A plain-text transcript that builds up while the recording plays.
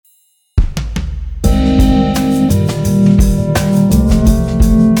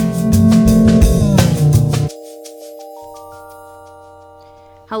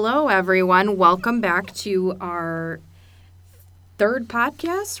Hello, everyone. Welcome back to our third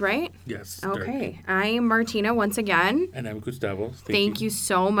podcast, right? Yes. Okay. I am Martina once again. And I'm Gustavo. Thank you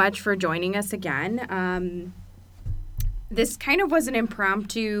so much for joining us again. This kind of was an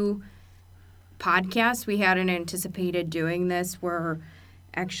impromptu podcast. We hadn't anticipated doing this. We're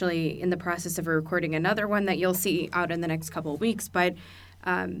actually in the process of recording another one that you'll see out in the next couple of weeks. But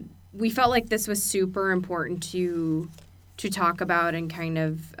we felt like this was super important to talk about and kind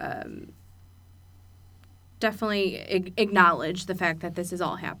of definitely acknowledge the fact that this has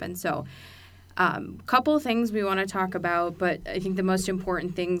all happened. So a couple of things we want to talk about, but I think the most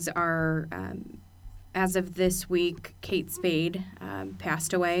important things are, as of this week, Kate Spade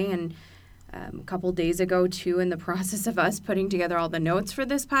passed away, and a couple days ago, too, in the process of us putting together all the notes for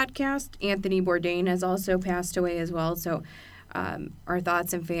this podcast, Anthony Bourdain has also passed away as well. So our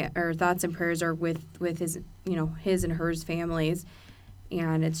thoughts and prayers are with his, his and hers families,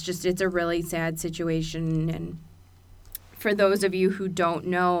 and it's a really sad situation. And for those of you who don't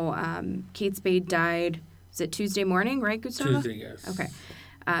know, Kate Spade died. Was it Tuesday morning, right, Gustavo? Tuesday, yes. Okay,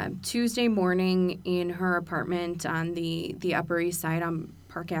 Tuesday morning in her apartment on the Upper East Side on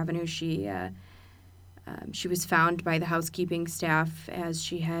Park Avenue. She was found by the housekeeping staff as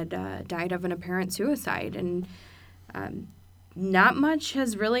she had died of an apparent suicide, and not much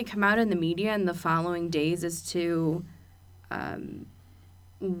has really come out in the media in the following days as to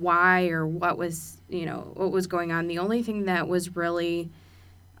why or what was going on. The only thing that was really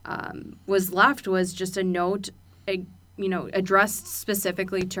was left was just a note, addressed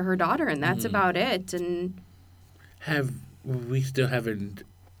specifically to her daughter, and that's about it. And we still haven't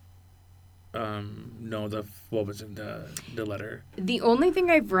know what was in the letter? The only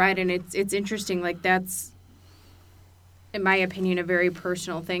thing I've read, and it's interesting, like that's, in my opinion, a very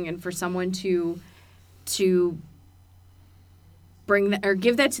personal thing, and for someone to bring that or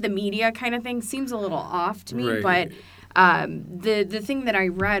give that to the media kind of thing seems a little off to me. Right. But the thing that I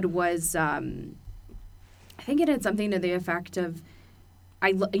read was, I think it had something to the effect of,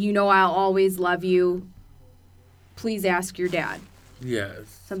 I'll always love you. Please ask your dad.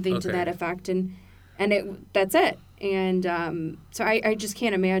 Yes. Something to that effect, and that's it. And so I just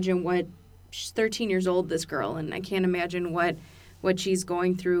can't imagine what. She's 13 years old, this girl, and I can't imagine what she's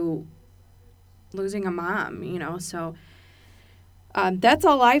going through losing a mom, So that's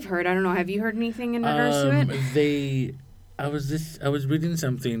all I've heard. I don't know. Have you heard anything in regards to it? I was reading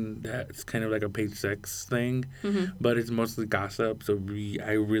something that's kind of like a page 6 thing, but it's mostly gossip. So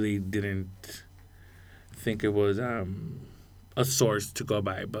I really didn't think it was a source to go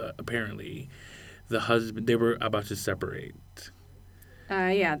by. But apparently, the husband, they were about to separate.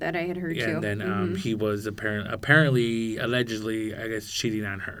 That I had heard too. And then he was apparently, allegedly, I guess, cheating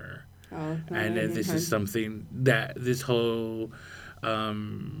on her. Oh, and then this is something that this whole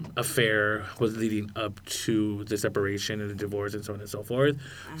affair was leading up to the separation and the divorce and so on and so forth.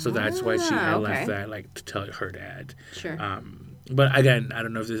 So that's why she had left that, to tell her dad. Sure. But again, I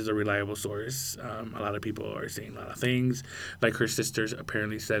don't know if this is a reliable source. A lot of people are saying a lot of things. Like her sisters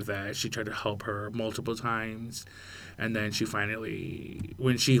apparently said that she tried to help her multiple times. And then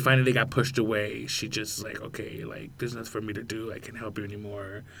when she finally got pushed away, she just okay, there's nothing for me to do. I can't help you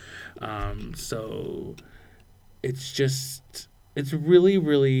anymore. So it's really,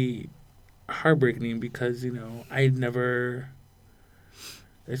 really heartbreaking because, it's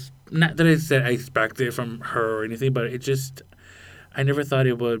not that I said I expected it from her or anything, but I never thought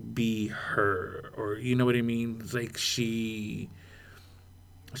it would be her, or you know what I mean? It's like she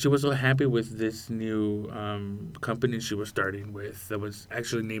was so happy with this new company she was starting with that was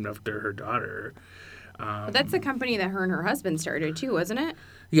actually named after her daughter. But that's the company that her and her husband started too, wasn't it?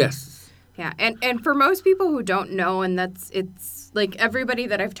 Yes. Yeah, and for most people who don't know, and it's like everybody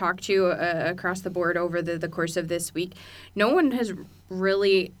that I've talked to across the board over the course of this week, no one has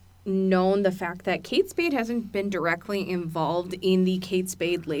really known the fact that Kate Spade hasn't been directly involved in the Kate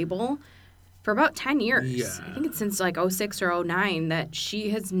Spade label for about 10 years. Yeah. I think it's since 06 or 09 that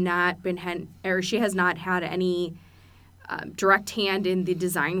she has not had any direct hand in the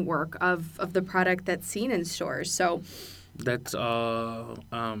design work of the product that's seen in stores. So that's was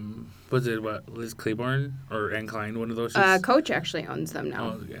it Liz Claiborne or Anne Klein, one of those? Coach actually owns them now.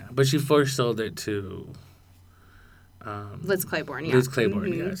 Oh yeah, but she first sold it to Liz Claiborne. Yeah. Liz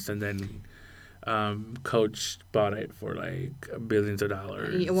Claiborne, yes, and then Coach bought it for billions of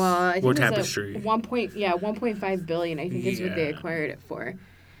dollars. Well, I think Tapestry. 1.5 billion. I think is what they acquired it for.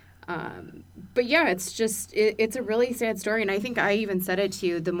 But yeah, it's a really sad story, and I think I even said it to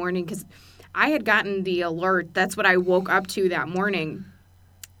you the morning because I had gotten the alert. That's what I woke up to that morning,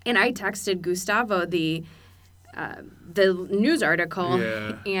 and I texted Gustavo the news article,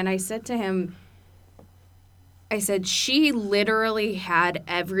 Yeah. and I said to him, I said, she literally had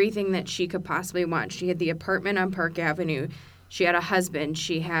everything that she could possibly want. She had the apartment on Park Avenue. She had a husband.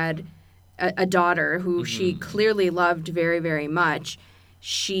 She had a daughter who she clearly loved very, very much.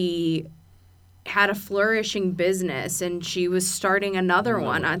 She had a flourishing business, and she was starting another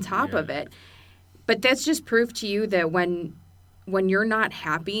one on top of it. But that's just proof to you that when you're not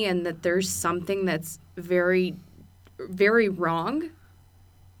happy and that there's something that's very, very wrong,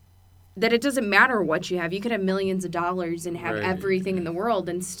 that it doesn't matter what you have. You could have millions of dollars and have everything in the world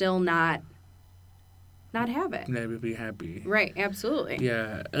and still not have it. Never be happy. Right, absolutely.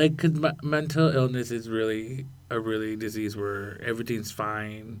 Yeah, like, because mental illness is really a disease where everything's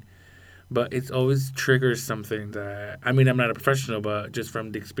fine, but it always triggers something that, I mean, I'm not a professional, but just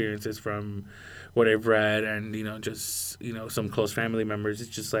from the experiences from what I've read and, just, some close family members, it's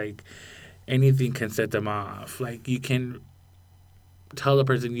just like anything can set them off. Like, you can tell the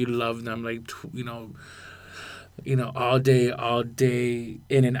person you love them, like, all day,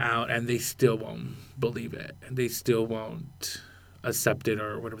 in and out, and they still won't believe it, and they still won't accept it,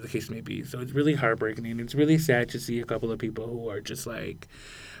 or whatever the case may be. So it's really heartbreaking, and it's really sad to see a couple of people who are just like,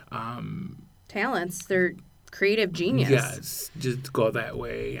 talents, they're creative genius. Yes, just go that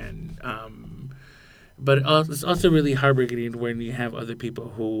way, and but it's also really heartbreaking when you have other people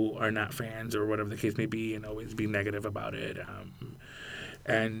who are not fans or whatever the case may be, and always be negative about it.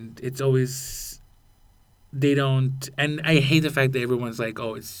 And it's always, they don't, and I hate the fact that everyone's like,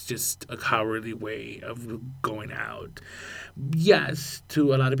 oh, it's just a cowardly way of going out. Yes,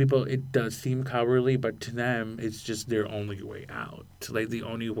 to a lot of people it does seem cowardly, but to them it's just their only way out, like the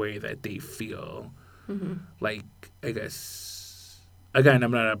only way that they feel. Like, I guess, again,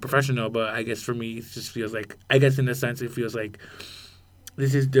 I'm not a professional, but I guess for me it just feels like, I guess in a sense it feels like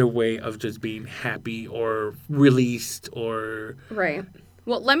this is their way of just being happy or released or... Right.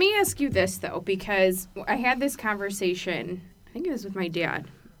 Well, let me ask you this, though, because I had this conversation, I think it was with my dad.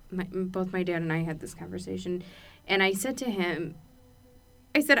 Both my dad and I had this conversation, and I said to him,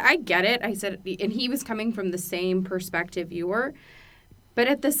 I said, I get it. I said, and he was coming from the same perspective you were, but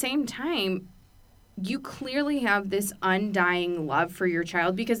at the same time, you clearly have this undying love for your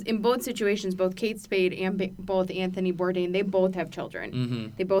child, because in both situations, both Kate Spade and both Anthony Bourdain, they both have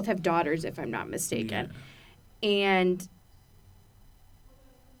children. They both have daughters, if I'm not mistaken. Yeah. And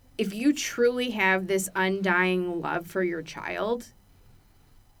if you truly have this undying love for your child,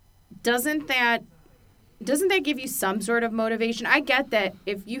 doesn't that give you some sort of motivation? I get that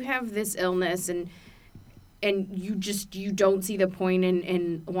if you have this illness and you don't see the point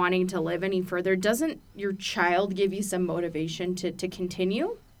in wanting to live any further, doesn't your child give you some motivation to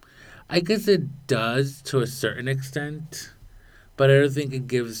continue? I guess it does to a certain extent, but I don't think it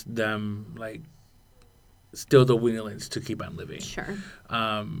gives them, like, still the willingness to keep on living. Sure.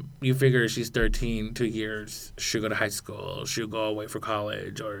 You figure she's 13, 2 years, she'll go to high school, she'll go away for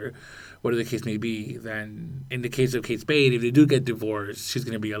college, or whatever the case may be. Then, in the case of Kate Spade, if they do get divorced, she's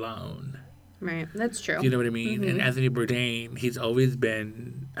going to be alone. Right, that's true. You know what I mean? And Anthony Bourdain, he's always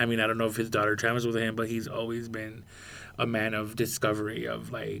been, I mean, I don't know if his daughter travels with him, but he's always been a man of discovery,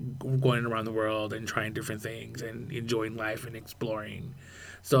 of, like, going around the world and trying different things and enjoying life and exploring.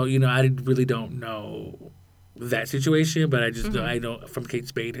 So, I really don't know that situation, but I just know, I know from Kate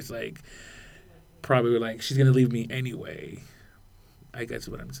Spade, it's like, probably like, she's going to leave me anyway. I guess is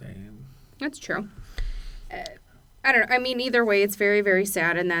what I'm saying. That's true. I don't know. I mean, either way, it's very, very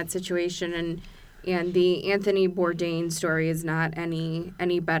sad in that situation, and the Anthony Bourdain story is not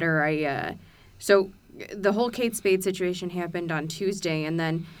any better. So the whole Kate Spade situation happened on Tuesday, and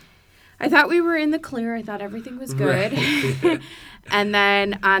then I thought we were in the clear. I thought everything was good. Right. And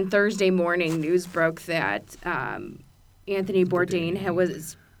then on Thursday morning, news broke that Anthony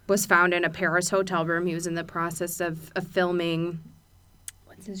Bourdain was found in a Paris hotel room. He was in the process of filming,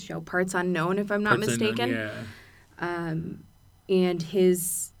 what's his show? Parts Unknown, if I'm not mistaken. Yeah. And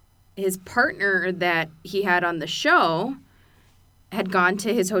his partner that he had on the show had gone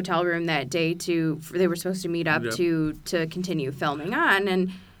to his hotel room that day they were supposed to meet up to continue filming on,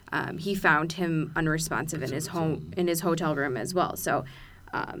 and he found him unresponsive in his hotel room as well. So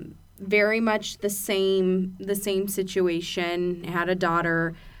very much the same situation. Had a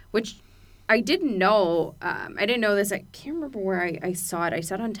daughter, which I didn't know. I didn't know this. I can't remember where I saw it. I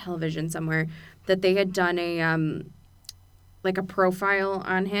saw it on television somewhere that they had done a profile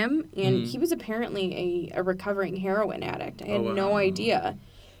on him, and he was apparently a recovering heroin addict. I had no idea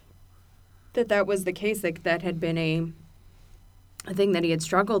that was the case. Like, that had been a thing that he had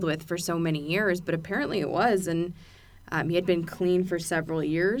struggled with for so many years, but apparently it was. And He had been clean for several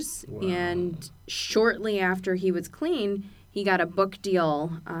years, Wow. and shortly after he was clean, he got a book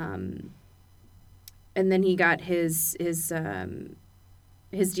deal, and then he got his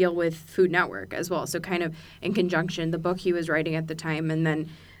deal with Food Network as well. So kind of in conjunction, the book he was writing at the time, and then,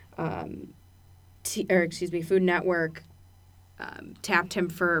 Food Network tapped him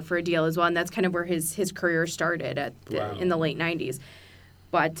for a deal as well, and that's kind of where his career started in the late 90s.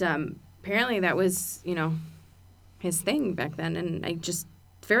 But apparently that was, his thing back then, and I just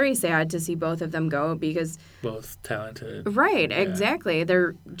very sad to see both of them go because both talented. Right, Yeah. exactly.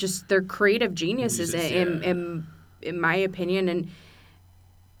 They're creative geniuses in my opinion,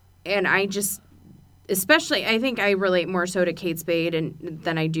 and I just, especially, I think I relate more so to Kate Spade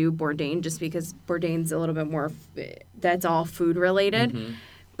than I do Bourdain, just because Bourdain's a little bit more, that's all food related. Mm-hmm.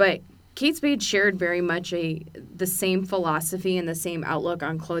 But Kate Spade shared very much the same philosophy and the same outlook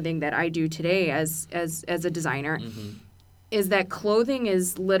on clothing that I do today as a designer. Mm-hmm. Is that clothing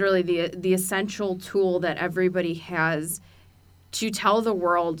is literally the essential tool that everybody has to tell the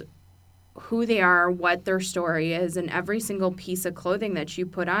world who they are, what their story is, and every single piece of clothing that you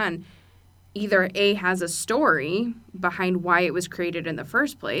put on either A, has a story behind why it was created in the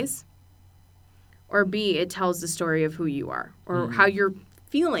first place, or B, it tells the story of who you are or how you're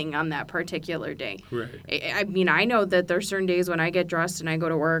feeling on that particular day. Right. I mean, I know that there's certain days when I get dressed and I go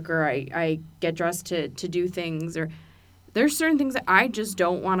to work, or I get dressed to do things, or there's certain things that I just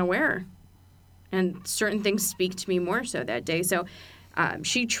don't want to wear. And certain things speak to me more so that day. So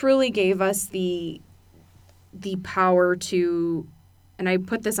she truly gave us the power to, and I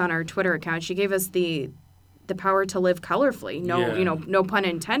put this on our Twitter account, she gave us the power to live colorfully. No pun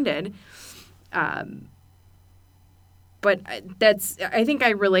intended. But I think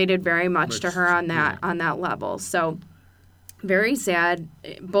I related very much to her on that level. So very sad.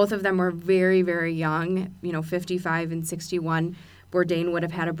 Both of them were very, very young, 55 and 61. Bourdain would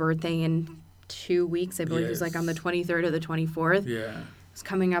have had a birthday in 2 weeks. I believe it was like on the 23rd or the 24th. Yeah. It's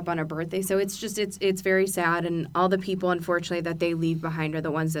coming up on a birthday. So it's just, it's very sad. And all the people, unfortunately, that they leave behind are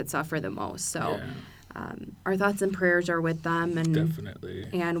the ones that suffer the most. So our thoughts and prayers are with them. And definitely.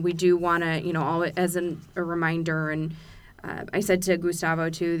 And we do want to, all as a reminder. And I said to Gustavo,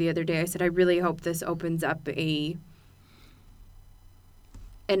 too, the other day, I said, I really hope this opens up an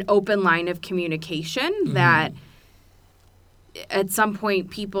open line of communication that at some point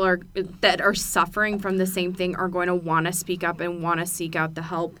people that are suffering from the same thing are going to want to speak up and want to seek out the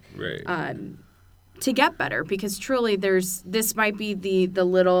help to get better, because truly this might be the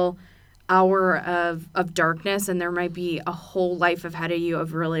little hour of darkness, and there might be a whole life ahead of you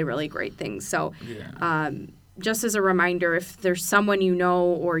of really, really great things. So just as a reminder, if there's someone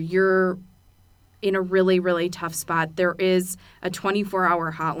or you're in a really, really tough spot, there is a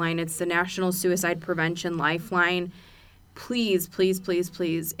 24-hour hotline. It's the National Suicide Prevention Lifeline. Please, please, please,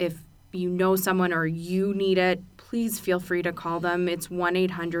 please, if you know someone or you need it, please feel free to call them. It's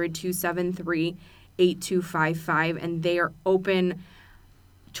 1-800-273-8255, and they are open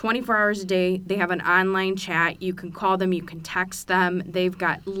 24 hours a day. They have an online chat. You can call them. You can text them. They've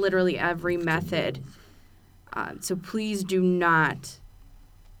got literally every method. So please do not.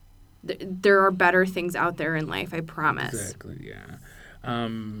 There are better things out there in life, I promise. Exactly, yeah.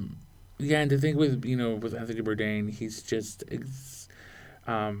 And the thing with Anthony Bourdain, he's just such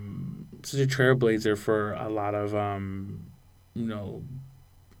a trailblazer for a lot of,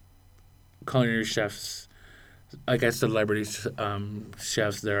 culinary chefs, I guess celebrities,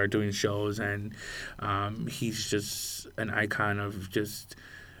 chefs that are doing shows, and he's just an icon of just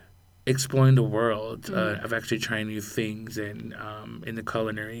exploring the world, of actually trying new things in the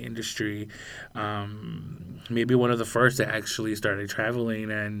culinary industry. Maybe one of the first that actually started traveling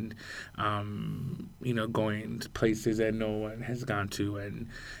and going to places that no one has gone to and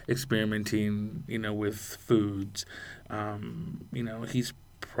experimenting with foods. He's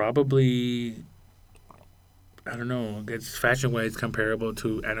probably, I don't know, it's fashion-wise comparable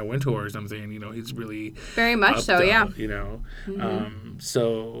to Anna Wintour or something. He's really very much so, yeah.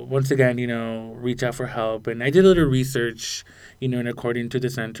 So once again, reach out for help. And I did a little research, and according to the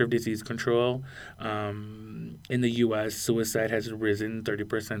Center of Disease Control, in the U.S., suicide has risen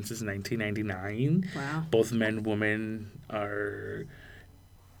 30% since 1999. Wow. Both men, women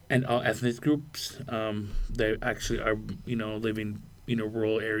and all ethnic groups. They actually are, living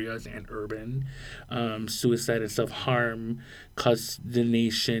rural areas and urban. Suicide and self-harm costs the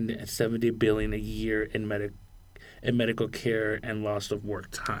nation $70 billion a year in medical care and loss of work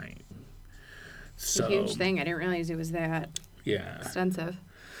time. It's a huge thing. I didn't realize it was that extensive.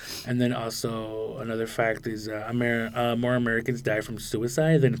 And then also another fact is more Americans die from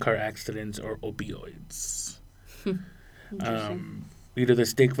suicide than car accidents or opioids. Interesting. The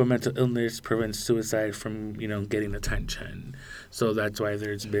stigma of mental illness prevents suicide from, getting attention. So that's why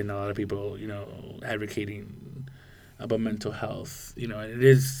there's been a lot of people, advocating about mental health, and it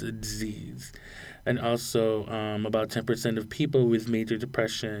is a disease. And also, about 10% of people with major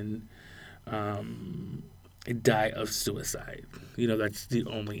depression die of suicide. That's the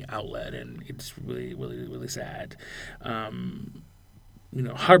only outlet, and it's really, really, really sad.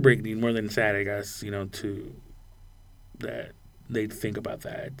 Heartbreaking more than sad, I guess, to that they think about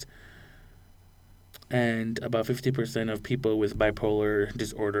that. And about 50% of people with bipolar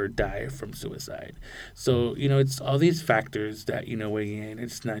disorder die from suicide. So, it's all these factors that, weigh in.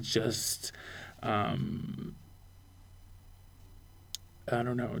 It's not just, I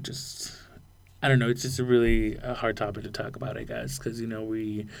don't know, it's just a really hard topic to talk about, I guess, because,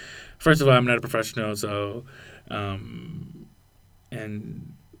 first of all, I'm not a professional, so,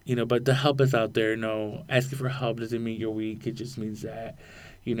 but the help is out there. Asking for help doesn't mean you're weak. It just means that,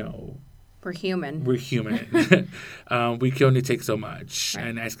 We're human. We're human. We can only take so much. Right.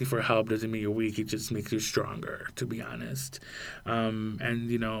 And asking for help doesn't mean you're weak. It just makes you stronger, to be honest.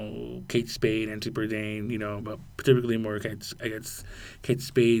 Kate Spade and Anthony Bourdain, but particularly more, I guess Kate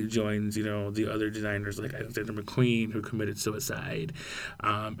Spade joins, the other designers like Alexander McQueen, who committed suicide,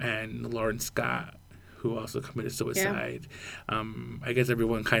 and Lauren Scott, who also committed suicide. Yeah. I guess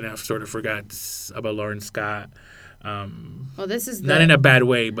everyone kind of sort of forgets about Lauren Scott. Well, this is not in a bad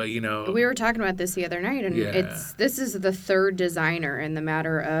way, but we were talking about this the other night, and this is the third designer in the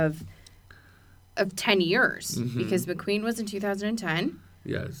matter of 10 years, because McQueen was in 2010.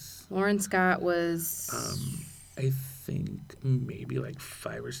 Yes. Lauren Scott was I think maybe like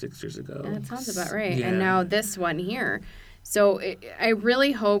 5 or 6 years ago. That sounds about right. Yeah. And now this one here. So I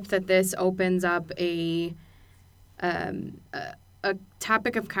really hope that this opens up a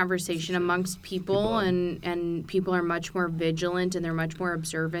topic of conversation amongst people. And people are much more vigilant, and they're much more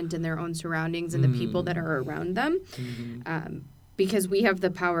observant in their own surroundings and the people that are around them, because we have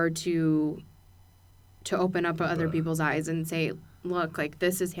the power to open up other people's eyes and say, look, like,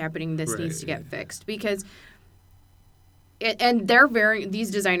 this is happening, this needs to get fixed, because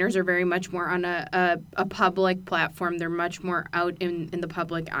these designers are very much more on a public platform. They're much more out in the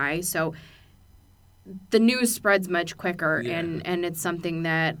public eye, so the news spreads much quicker, and it's something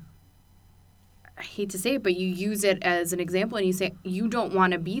that, I hate to say it, but you use it as an example and you say, you don't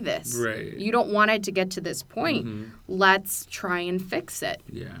want to be this. Right. You don't want it to get to this point. Let's try and fix it.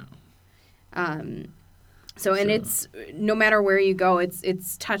 Yeah. So, and it's, no matter where you go,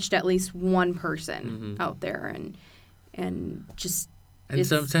 it's touched at least one person out there, and just... And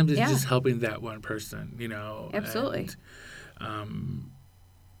sometimes it's just helping that one person, Absolutely. And,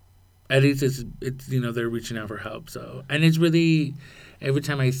 at least it's they're reaching out for help. So, and it's really, every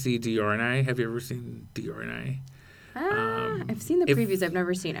time I see Dior and I, have you ever seen Dior and I? I've seen the previews. I've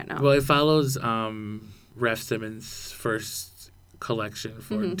never seen it, no. Well, it follows Raf Simons' first collection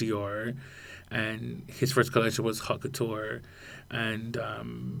for Dior, and his first collection was Haute Couture, and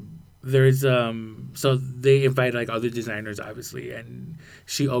there's so they invite like other designers, obviously, and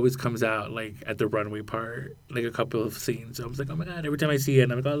she always comes out like at the runway part, like a couple of scenes. So I was like, oh my god, every time I see it,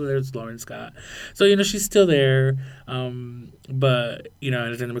 I'm like, oh, there's Lauren Scott. So she's still there, but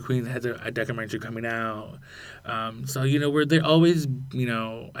Alexander McQueen has a documentary coming out. So they're always,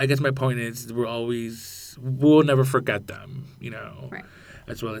 I guess my point is we'll never forget them, right.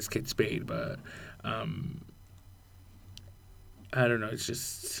 As well as Kate Spade, but I don't know, it's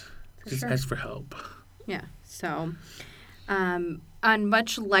just ask for help. Yeah. So, on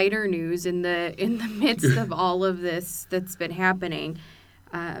much lighter news, in the midst of all of this that's been happening,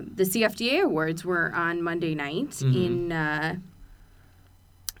 the CFDA awards were on Monday night in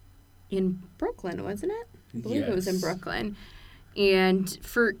Brooklyn, wasn't it? I believe it was in Brooklyn. And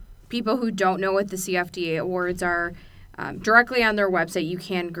for people who don't know what the CFDA awards are, directly on their website, you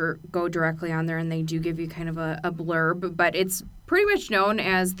can go directly on there, and they do give you kind of a blurb, but it's pretty much known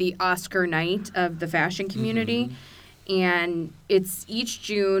as the Oscar night of the fashion community. And it's each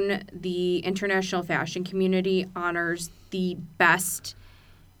June, the international fashion community honors the best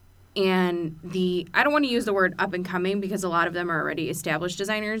and I don't want to use the word up and coming, because a lot of them are already established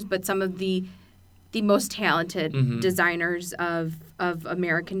designers, but some of the most talented designers of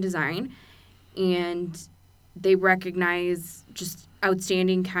American design. And they recognize just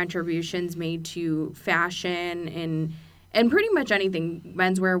outstanding contributions made to fashion and pretty much anything,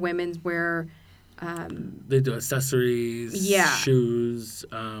 menswear, womenswear. They do accessories, shoes,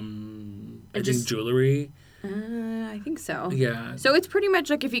 I think jewelry. I think so. Yeah. So it's pretty much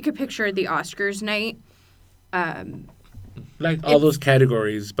like if you could picture the Oscars night. Like all those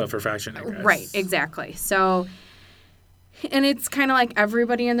categories, but for fashion, I guess. Right, exactly. So And it's kind of like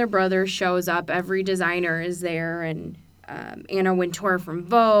everybody and their brother shows up. Every designer is there. And Anna Wintour from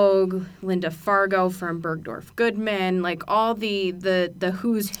Vogue, Linda Fargo from Bergdorf Goodman, like all the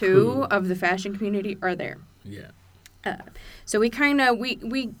who's who of the fashion community are there. Yeah. So we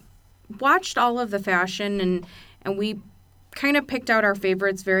watched all of the fashion and we kind of picked out our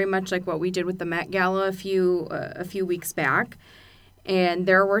favorites, very much like what we did with the Met Gala a few weeks back. And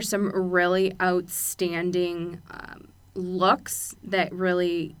there were some really outstanding looks that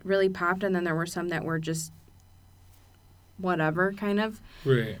really, really popped. And then there were some that were just whatever, kind of.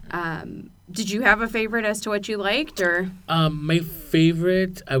 Right. Did you have a favorite as to what you liked, or? My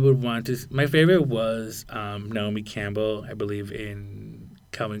favorite was Naomi Campbell, I believe, in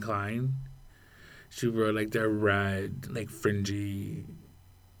Calvin Klein. She wore like their red, like fringy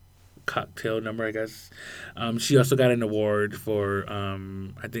cocktail number, I guess. She also got an award for,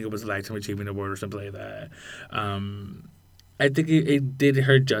 I think it was a Lifetime Achievement Award or something like that. I think it did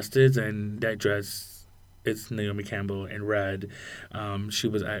her justice, and that dress, it's Naomi Campbell in red. She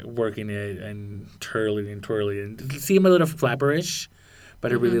was working it and twirling and it seemed a little flapperish,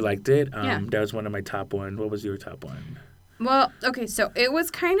 but I really liked it. That was one of my top one. What was your top one? Well, okay, so it was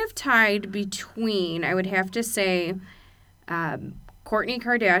kind of tied between, I would have to say, Kourtney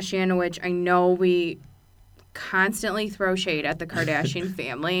Kardashian, which I know we constantly throw shade at the Kardashian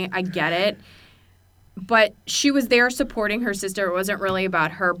family. I get it. But she was there supporting her sister. It wasn't really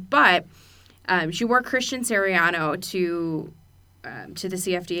about her. But she wore Christian Siriano to the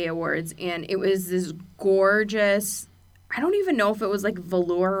CFDA Awards, and it was this gorgeous, I don't even know if it was like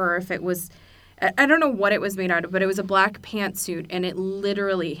velour or if it was, I don't know what it was made out of, but it was a black pantsuit, and it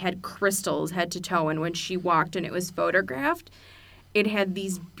literally had crystals head to toe. And when she walked and it was photographed, it had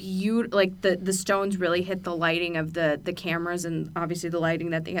these beautiful, like the stones really hit the lighting of the cameras and obviously the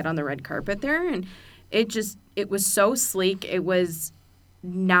lighting that they had on the red carpet there. And it was so sleek. It was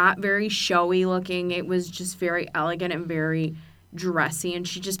not very showy looking. It was just very elegant and very dressy. And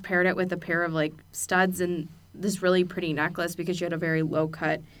she just paired it with a pair of like studs and this really pretty necklace because she had a very low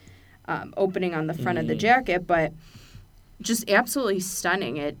cut opening on the front of the jacket, but just absolutely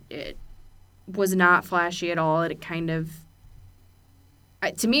stunning. It was not flashy at all. It kind of,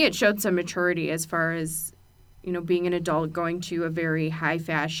 to me, it showed some maturity as far as, you know, being an adult going to a very high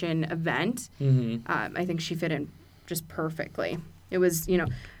fashion event. I think she fit in just perfectly. It was, you know,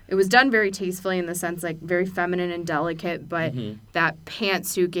 it was done very tastefully in the sense like very feminine and delicate, but that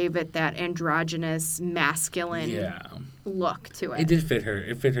pantsuit gave it that androgynous, masculine look to it. It did fit her.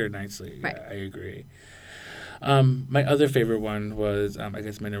 It fit her nicely. Right. Yeah, I agree. My other favorite one was, I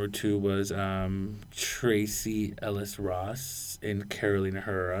guess my number 2 was Tracy Ellis Ross in Carolina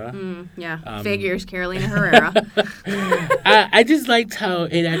Herrera. Figures, Carolina Herrera. I just liked how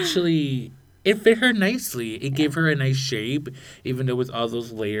it fit her nicely. It gave her a nice shape, even though with all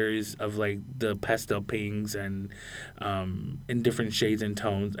those layers of like the pastel pinks and in different shades and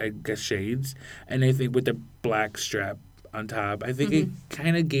tones, I guess shades. And I think with the black strap on top, I think it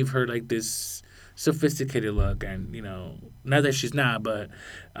kind of gave her like this sophisticated look. And, you know, not that she's not, but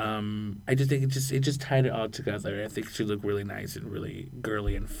I just think it just tied it all together. I think she looked really nice and really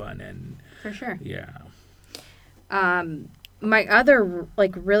girly and fun. And for sure. Yeah. My other,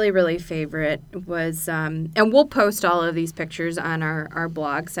 like, really, really favorite was, and we'll post all of these pictures on our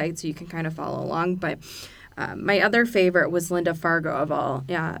blog site so you can kind of follow along, but my other favorite was Linda Fargo of all.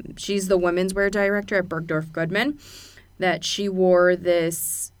 She's the women's wear director at Bergdorf Goodman, that she wore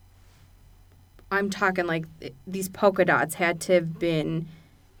this, I'm talking like these polka dots had to have been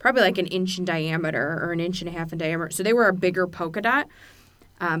probably like an inch in diameter or an inch and a half in diameter. So they were a bigger polka dot.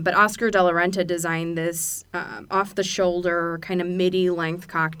 But Oscar de la Renta designed this off-the-shoulder kind of midi-length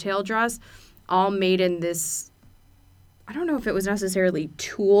cocktail dress, all made in this, I don't know if it was necessarily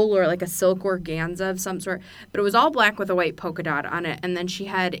tulle or like a silk organza of some sort, but it was all black with a white polka dot on it. And then she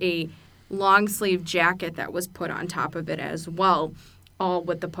had a long-sleeve jacket that was put on top of it as well, all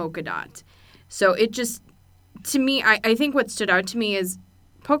with the polka dot. So it just, to me, I think what stood out to me is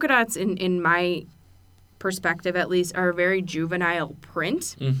polka dots in my perspective at least are a very juvenile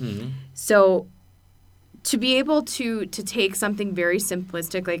print. So to be able to take something very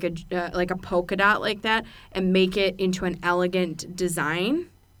simplistic like a polka dot like that and make it into an elegant design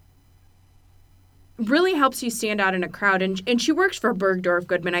really helps you stand out in a crowd. And she works for Bergdorf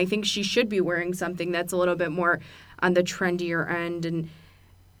Goodman. I think she should be wearing something that's a little bit more on the trendier end.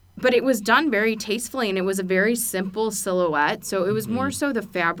 But it was done very tastefully, and it was a very simple silhouette. So it was more so the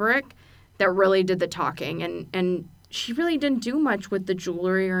fabric that really did the talking. And she really didn't do much with the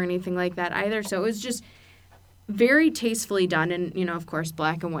jewelry or anything like that either. So it was just very tastefully done. And, you know, of course,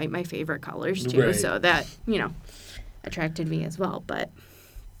 black and white, my favorite colors too. Right. So that, you know, attracted me as well. But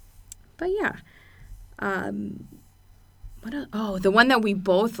yeah. The one that we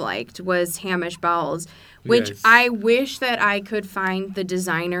both liked was Hamish Bowles, which Yes. I wish that I could find the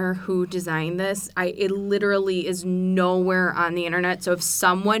designer who designed this. It literally is nowhere on the internet. So if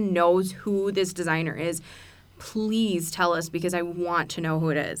someone knows who this designer is, please tell us because I want to know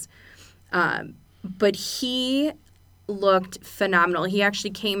who it is. But he looked phenomenal. He actually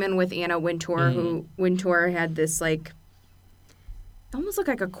came in with Anna Wintour, who Wintour had this like almost look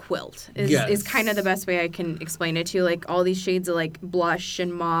like a quilt is kind of the best way I can explain it to you. Like all these shades of like blush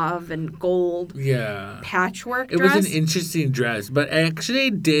and mauve and gold patchwork It dress. was an interesting dress, but actually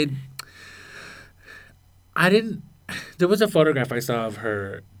there was a photograph I saw of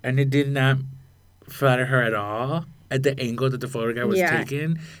her and it did not flatter her at all at the angle that the photograph was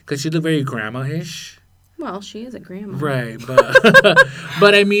taken because she looked very grandma-ish. Well, she is a grandma. Right, but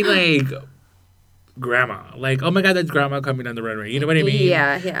but I mean like grandma. Like, oh my God, that's grandma coming down the runway. You know what I mean?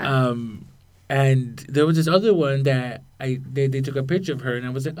 Yeah. And there was this other one that they took a picture of her, and I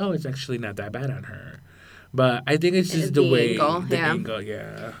was like, oh, it's actually not that bad on her. But I think it's just the way the angle,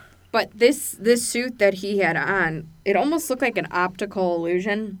 yeah. But this suit that he had on, it almost looked like an optical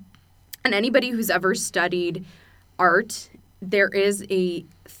illusion. And anybody who's ever studied art, there is a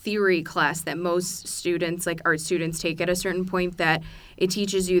theory class that most students, like art students, take at a certain point that it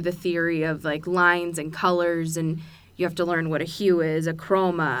teaches you the theory of like lines and colors, and you have to learn what a hue is, a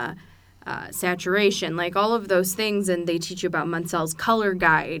chroma, saturation, like all of those things, and they teach you about Munsell's color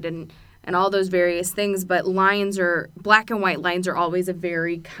guide and all those various things. But black and white lines are always a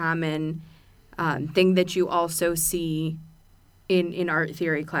very common thing that you also see in art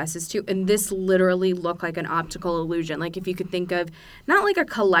theory classes too. And this literally looked like an optical illusion. Like if you could think of, not like a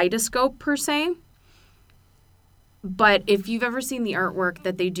kaleidoscope per se, but if you've ever seen the artwork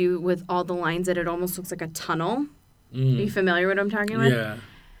that they do with all the lines that it almost looks like a tunnel. Are you familiar with what I'm talking about? Yeah.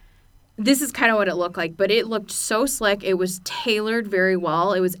 This is kind of what it looked like, but it looked so slick. It was tailored very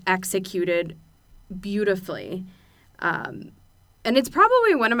well. It was executed beautifully. And it's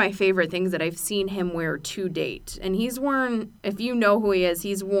probably one of my favorite things that I've seen him wear to date. And he's worn, if you know who he is,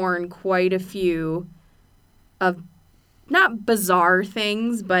 he's worn quite a few of not bizarre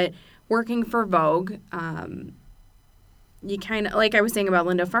things, but working for Vogue. You kind of, like I was saying about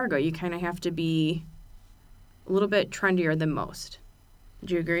Linda Fargo, you kind of have to be a little bit trendier than most.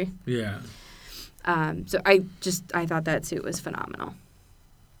 Do you agree? Yeah. So I thought that suit was phenomenal.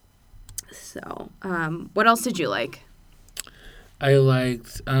 So, what else did you like? I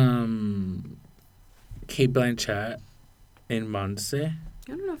liked Cate Blanchett in Monse. I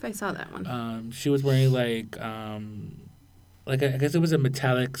don't know if I saw that one. She was wearing like I guess it was a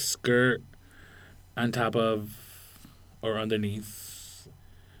metallic skirt on top of or underneath.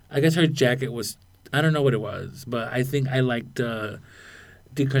 I guess her jacket was, I don't know what it was, but I think I liked the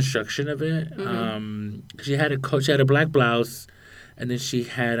construction of it. She had a black blouse, and then she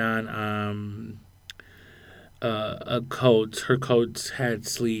had on a coat. Her coats had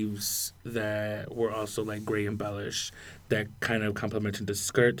sleeves that were also like gray embellished that kind of complemented the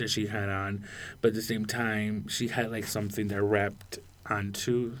skirt that she had on, but at the same time she had like something that wrapped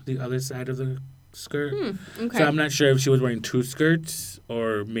onto the other side of the skirt. Okay. So I'm not sure if she was wearing two skirts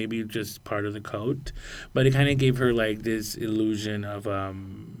or maybe just part of the coat, but it kind of gave her like this illusion of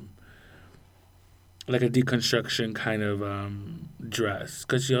like a deconstruction kind of dress,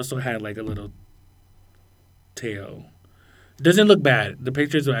 because she also had like a little tail. It doesn't look bad. The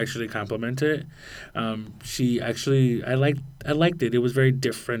pictures will actually compliment it. She actually, I liked it. It was very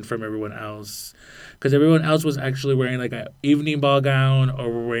different from everyone else, because everyone else was actually wearing like an evening ball gown or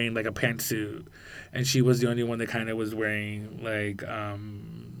were wearing like a pantsuit, and she was the only one that kind of was wearing like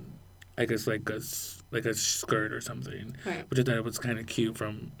I guess like a skirt or something, right, which I thought was kind of cute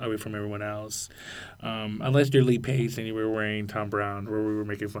away from everyone else. Unless you're Lee Pace and you were wearing Tom Brown, where we were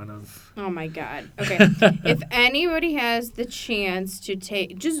making fun of. Oh my God. Okay. If anybody has the chance to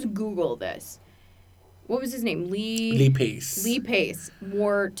just Google this. What was his name? Lee Pace. Lee Pace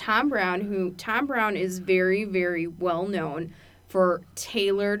wore Tom Brown, who Tom Brown is very, very well known for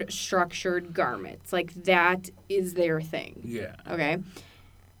tailored, structured garments. Like that is their thing. Yeah. Okay.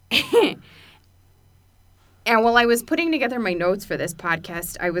 And while I was putting together my notes for this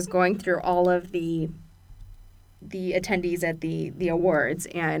podcast, I was going through all of the attendees at the awards,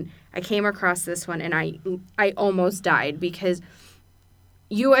 and I came across this one, and I almost died, because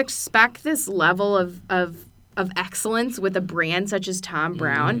you expect this level of excellence with a brand such as Tom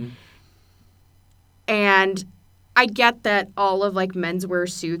Brown, and I get that all of like menswear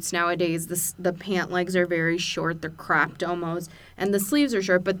suits nowadays, the pant legs are very short, they're cropped almost, and the sleeves are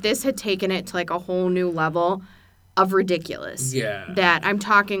short, but this had taken it to like a whole new level of ridiculous. Yeah. That I'm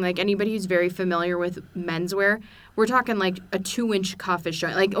talking like anybody who's very familiar with menswear, we're talking like a 2-inch cuff is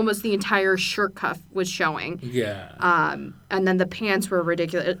showing, like almost the entire shirt cuff was showing. Yeah. And then the pants were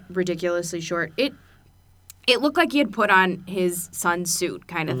ridiculously short. It looked like he had put on his son's suit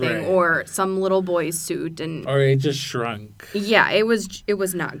kind of thing, Right. or some little boy's suit, and Or it just shrunk. yeah, it was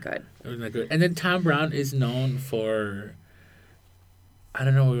not good. It was not good. And then Tom Brown is known for, I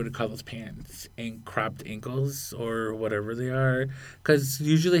don't know what we would call those pants, and cropped ankles or whatever they are, because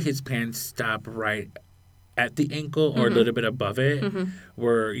usually his pants stop right at the ankle or a little bit above it,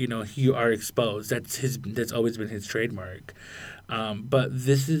 where you are exposed. That's always been his trademark. But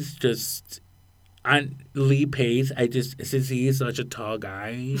this is just on Lee Pace. Since he is such a tall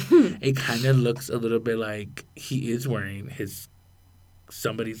guy, it kind of looks a little bit like he is wearing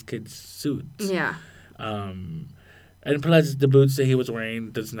somebody's kid's suit. Yeah. And plus, the boots that he was wearing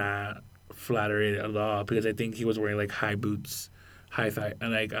does not flatter it at all, because I think he was wearing like high boots, high thigh,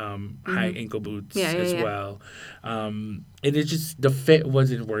 and like high ankle boots as well. And it just, the fit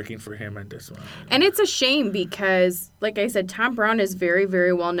wasn't working for him at this one. And it's a shame because, like I said, Tom Brown is very,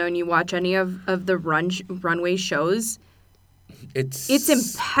 very well known. You watch any of the runway shows, it's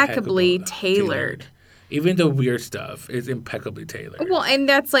impeccably tailored. Even the weird stuff is impeccably tailored. Well, and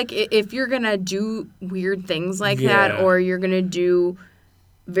that's like, if you're going to do weird things like that, or you're going to do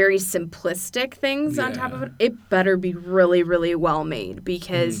very simplistic things on top of it, it better be really, really well made,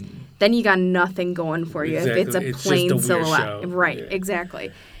 because then you got nothing going for you if it's a plain silhouette. Right, exactly.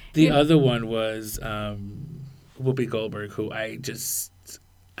 The other one was Whoopi Goldberg, who I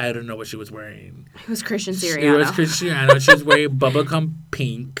don't know what she was wearing. It was Christian Siriano. It was Christian Siriano. She was wearing bubblegum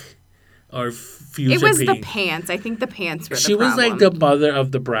pink. Or fuchsia It was pink. the pants. I think the pants were the She was problem. like the mother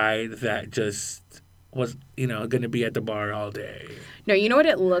of the bride that just was, going to be at the bar all day. No, you know what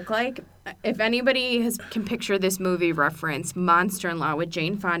it looked like? If anybody can picture this movie reference, Monster-in-Law with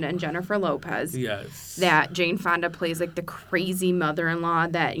Jane Fonda and Jennifer Lopez. Yes. That Jane Fonda plays like the crazy mother-in-law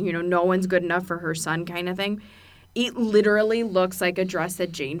that, no one's good enough for her son kind of thing. It literally looks like a dress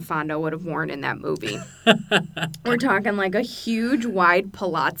that Jane Fonda would have worn in that movie. We're talking like a huge, wide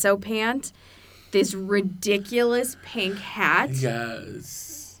palazzo pant, this ridiculous pink hat.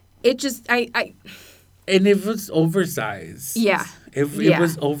 Yes. It just, And it was oversized. Yeah. It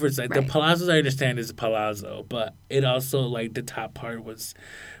was oversized. Right. The palazzo, I understand, is a palazzo, but it also, like, the top part was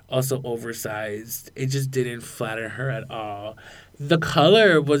also oversized. It just didn't flatter her at all. The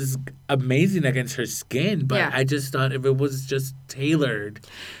color was amazing against her skin, but I just thought if it was just tailored,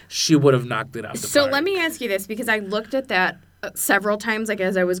 she would have knocked it out the park. So let me ask you this, because I looked at that several times, like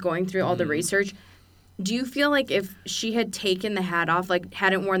as I was going through all the research. Do you feel like if she had taken the hat off, like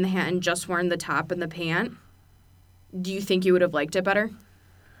hadn't worn the hat and just worn the top and the pant, do you think you would have liked it better?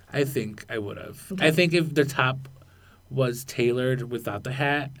 I think I would have. Okay. I think if the top was tailored without the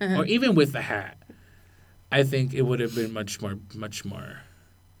hat, or even with the hat, I think it would have been much more.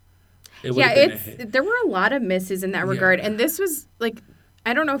 There were a lot of misses in that regard, and this was like,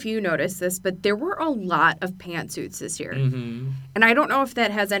 I don't know if you noticed this, but there were a lot of pantsuits this year, and I don't know if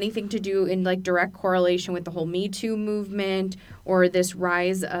that has anything to do in like direct correlation with the whole Me Too movement or this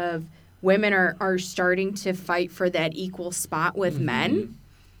rise of women are starting to fight for that equal spot with men.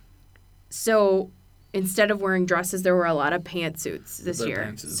 So instead of wearing dresses, there were a lot of pantsuits this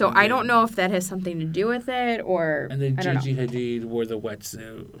year. So I don't know if that has something to do with it, or and then Gigi Hadid wore the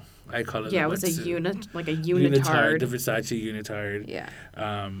wetsuit. I call it. Yeah, it was a unitard. The Versace unitard. Yeah.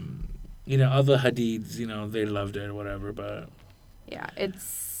 All the Hadids, they loved it or whatever, but yeah,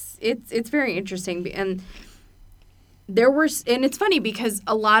 it's very interesting, and it's funny because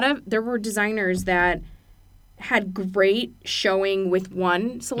there were designers that had great showing with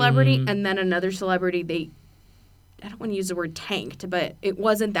one celebrity, and then another celebrity I don't want to use the word tanked, but it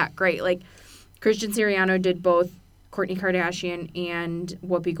wasn't that great. Like Christian Siriano did both Kourtney Kardashian and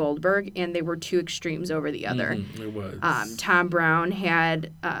Whoopi Goldberg, and they were two extremes over the other. It was. Tom Brown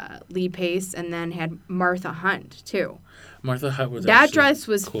had Lee Pace, and then had Martha Hunt too. Martha Hunt was that dress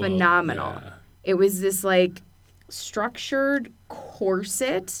was cool. phenomenal. Yeah. It was this like structured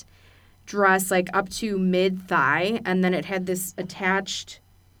corset dress, like up to mid thigh, and then it had this attached.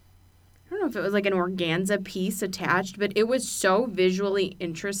 I don't know if it was like an organza piece attached, but it was so visually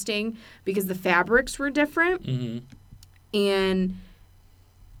interesting because the fabrics were different. And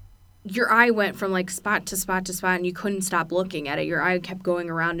your eye went from like spot to spot to spot, and you couldn't stop looking at it. Your eye kept going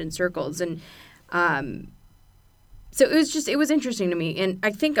around in circles. And so it was interesting to me. And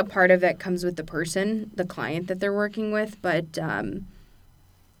I think a part of that comes with the person, the client that they're working with. But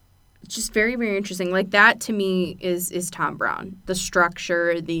it's just very, very interesting. Like that to me is Tom Brown. The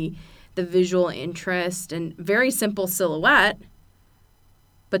structure, the the visual interest and very simple silhouette,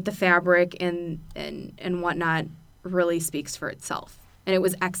 but the fabric and whatnot really speaks for itself. And it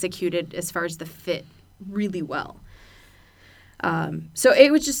was executed as far as the fit really well. So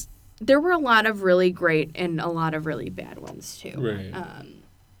it was just, there were a lot of really great and a lot of really bad ones too. Right.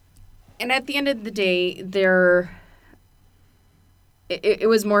 And at the end of the day, it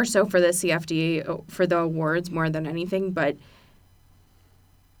was more so for the CFDA, for the awards more than anything. But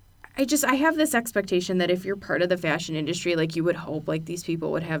I have this expectation that if you're part of the fashion industry, like, you would hope, like, these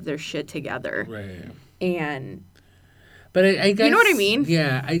people would have their shit together. Right. And... But I guess... You know what I mean?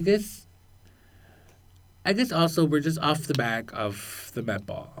 Yeah, I guess also we're just off the back of the Met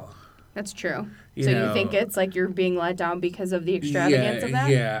Ball. That's true. You think it's like you're being let down because of the extravagance of that?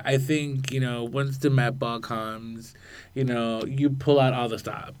 Yeah, I think, once the Met Ball comes, you pull out all the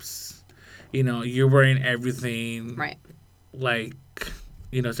stops. You're wearing everything. Right. Like,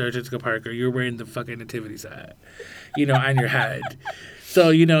 Sarah Jessica Parker, you're wearing the fucking nativity set, on your head. So,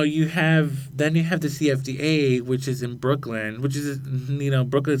 you have the CFDA, which is in Brooklyn, which is,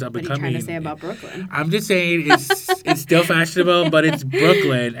 Brooklyn's up and coming. What are you trying to say about Brooklyn? I'm just saying it's still fashionable, but it's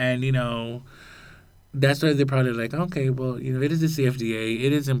Brooklyn. And, that's why they're probably like, okay, well, it is the CFDA.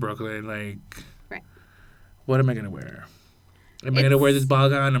 It is in Brooklyn. Like, right. What am I going to wear? Am I going to wear this ball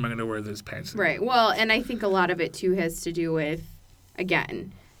gown or am I going to wear this pants? Right. Well, and I think a lot of it, too, has to do with,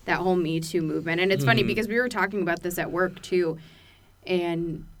 again, that whole Me Too movement. And it's funny because we were talking about this at work, too.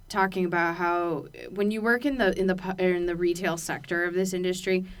 And talking about how when you work in the retail sector of this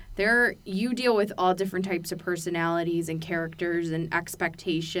industry, you deal with all different types of personalities and characters and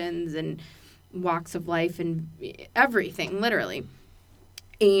expectations and walks of life and everything, literally.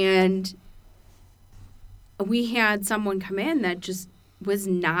 And we had someone come in that just was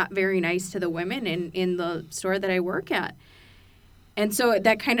not very nice to the women in the store that I work at. And so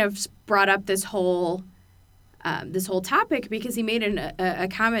that kind of brought up this whole topic because he made a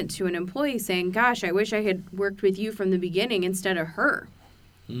comment to an employee saying, gosh, I wish I had worked with you from the beginning instead of her.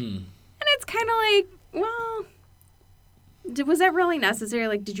 And it's kind of like, well, was that really necessary?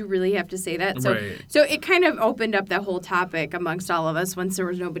 Like, did you really have to say that? So, right. So it kind of opened up that whole topic amongst all of us once there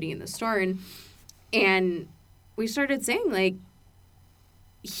was nobody in the store. And we started saying, like,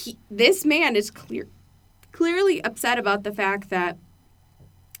 this man is clearly upset about the fact that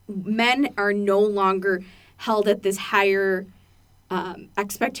men are no longer held at this higher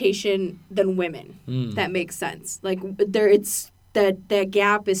expectation than women. That makes sense. Like, that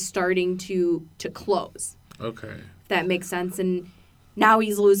gap is starting to close. Okay. That makes sense. And now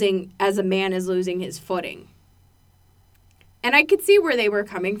he's losing, as a man, is losing his footing. And I could see where they were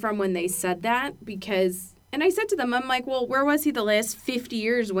coming from when they said that because, and I said to them, I'm like, well, where was he the last 50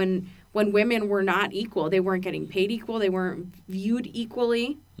 years when women were not equal? They weren't getting paid equal. They weren't viewed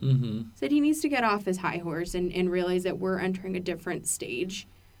equally. Mm-hmm. Said he needs to get off his high horse and realize that we're entering a different stage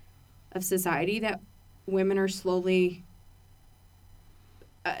of society, that women are slowly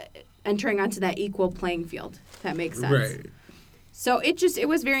entering onto that equal playing field. If that makes sense. Right. So it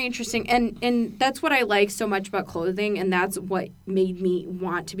was very interesting. And that's what I like so much about clothing, and that's what made me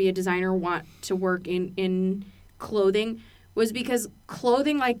want to be a designer, want to work in clothing, was because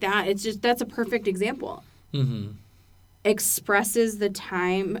clothing like that, that's a perfect example. Mm-hmm. Expresses the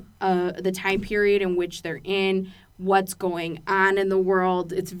time period in which they're in, what's going on in the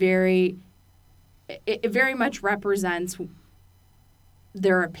world. It very much represents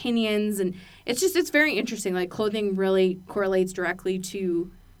their opinions, and it's very interesting. Like, clothing really correlates directly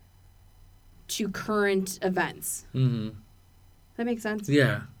to current events. Mm-hmm. That makes sense?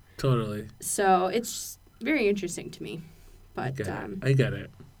 Yeah, totally. So it's very interesting to me. But I get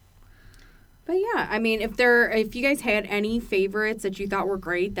it. But yeah, I mean, if you guys had any favorites that you thought were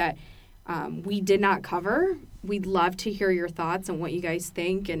great that we did not cover, we'd love to hear your thoughts on what you guys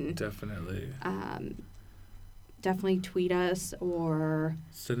think. And definitely tweet us or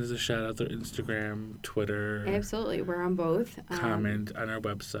send us a shout out through Instagram, Twitter. Absolutely, we're on both. Comment on our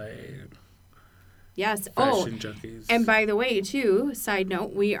website. Yes. Fashion Junkies. And by the way, too, side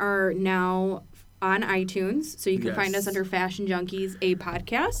note, we are now on iTunes, so you can find us under Fashion Junkies, a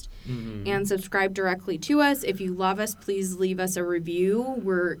podcast, and subscribe directly to us. If you love us, please leave us a review.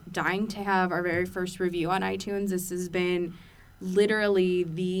 We're dying to have our very first review on iTunes. This has been literally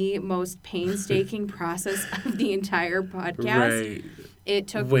the most painstaking process of the entire podcast. Right. It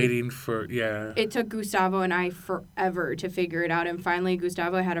took It took Gustavo and I forever to figure it out, and finally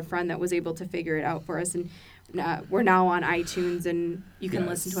Gustavo had a friend that was able to figure it out for us, and we're now on iTunes, and you can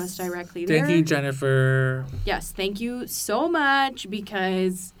listen to us directly there. Thank you, Jennifer. Yes, thank you so much,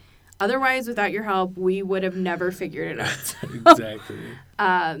 because Otherwise, without your help, we would have never figured it out. Exactly.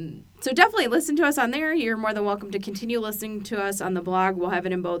 So definitely listen to us on there. You're more than welcome to continue listening to us on the blog. We'll have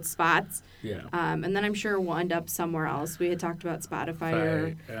it in both spots. Yeah. And then I'm sure we'll end up somewhere else. We had talked about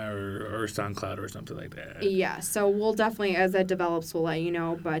Spotify or SoundCloud or something like that. Yeah, so we'll definitely, as that develops, we'll let you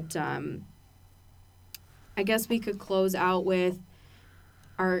know. But I guess we could close out with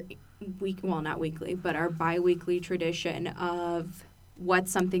our not weekly, but our bi-weekly tradition of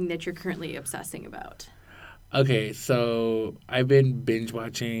what's something that you're currently obsessing about. Okay, so I've been binge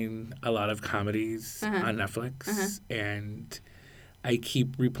watching a lot of comedies on Netflix, and I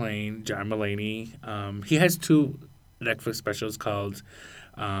keep replaying John Mulaney. He has 2 Netflix specials called,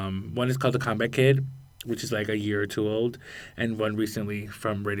 one is called The Comeback Kid, which is like a year or 2 old, and one recently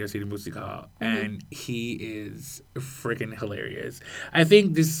from Radio City Musical, and he is freaking hilarious. I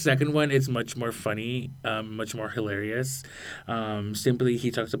think this second one is much more funny, much more hilarious. Simply, he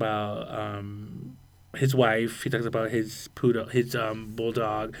talks about his wife. He talks about his poodle, his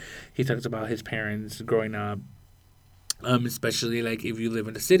bulldog. He talks about his parents growing up. Especially like if you live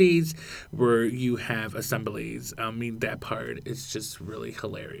in the cities where you have assemblies. I mean, that part is just really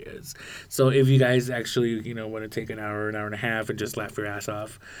hilarious. So if you guys actually, want to take an hour and a half and just laugh your ass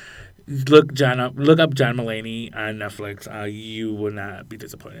off, look up John Mulaney on Netflix. You will not be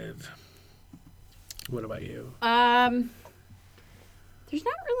disappointed. What about you? There's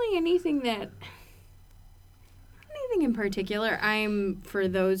not really anything in particular. For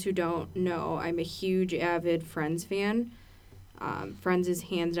those who don't know, I'm a huge avid Friends fan. Friends is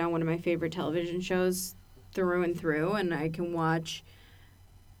hands down one of my favorite television shows through and through, and I can watch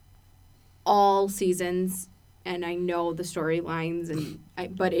all seasons, and I know the storylines,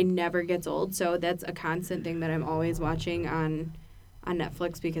 but it never gets old. So that's a constant thing that I'm always watching on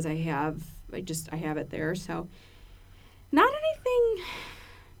Netflix because I have it there. So not anything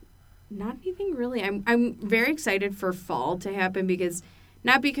really. I'm very excited for fall to happen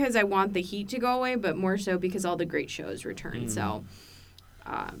not because I want the heat to go away, but more so because all the great shows return. So,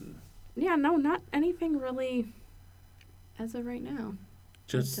 not anything really as of right now.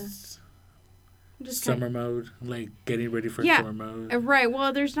 Just summer mode, like getting ready for summer mode. Right.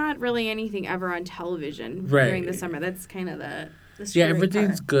 Well, there's not really anything ever on television during the summer. That's kind of the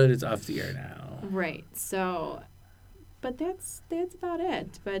everything's good. It's off the air now. Right. So. But that's about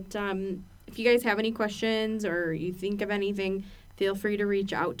it. But if you guys have any questions or you think of anything, feel free to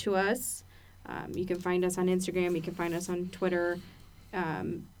reach out to us. You can find us on Instagram. You can find us on Twitter.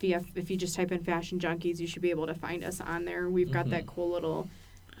 If you just type in Fashion Junkies, you should be able to find us on there. We've got that cool little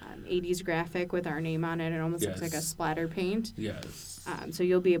 80s graphic with our name on it. It almost looks like a splatter paint. Yes. So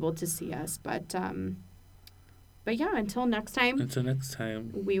you'll be able to see us. But yeah, until next time. Until next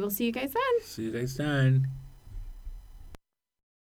time. We will see you guys then. See you guys then.